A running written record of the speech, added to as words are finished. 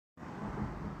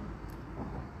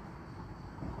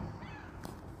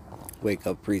Wake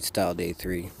up freestyle day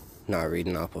 3. Not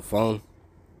reading off a phone.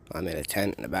 I'm in a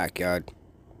tent in the backyard.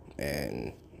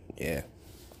 And yeah,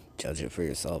 judge it for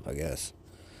yourself, I guess.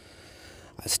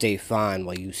 I stay fine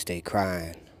while you stay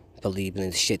crying. Believing in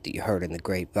the shit that you heard in the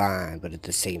grapevine, but at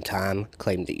the same time,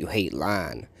 claim that you hate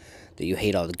lying. That you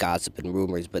hate all the gossip and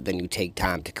rumors, but then you take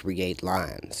time to create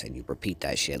lines. And you repeat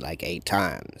that shit like 8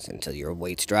 times until your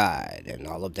weight's dried. And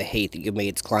all of the hate that you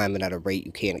made's climbing at a rate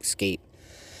you can't escape.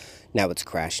 Now it's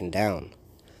crashing down.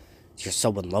 You're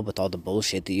so in love with all the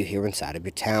bullshit that you hear inside of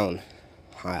your town.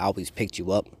 I always picked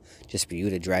you up just for you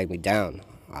to drag me down.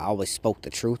 I always spoke the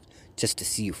truth just to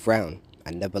see you frown.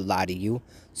 I never lie to you,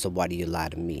 so why do you lie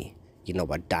to me? You know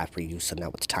I die for you, so now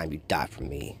it's time you die for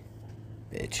me,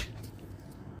 bitch.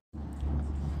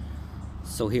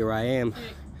 So here I am,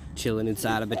 chilling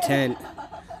inside of a tent.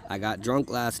 I got drunk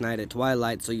last night at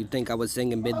twilight, so you'd think I was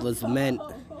singing Bidla's Lament.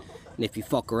 And if you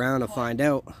fuck around and find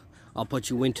out, I'll put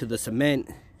you into the cement.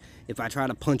 If I try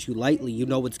to punch you lightly, you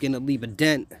know it's gonna leave a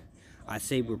dent. I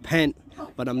say repent,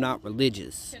 but I'm not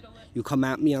religious. You come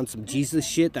at me on some Jesus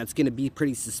shit, that's gonna be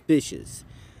pretty suspicious.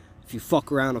 If you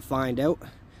fuck around and find out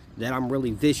that I'm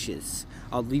really vicious,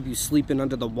 I'll leave you sleeping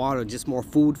under the water, just more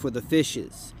food for the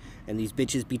fishes. And these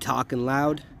bitches be talking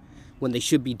loud when they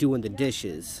should be doing the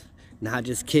dishes. Nah,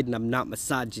 just kidding, I'm not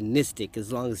misogynistic,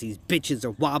 as long as these bitches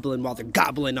are wobbling while they're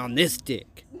gobbling on this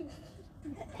dick.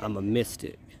 I'm a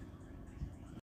mystic.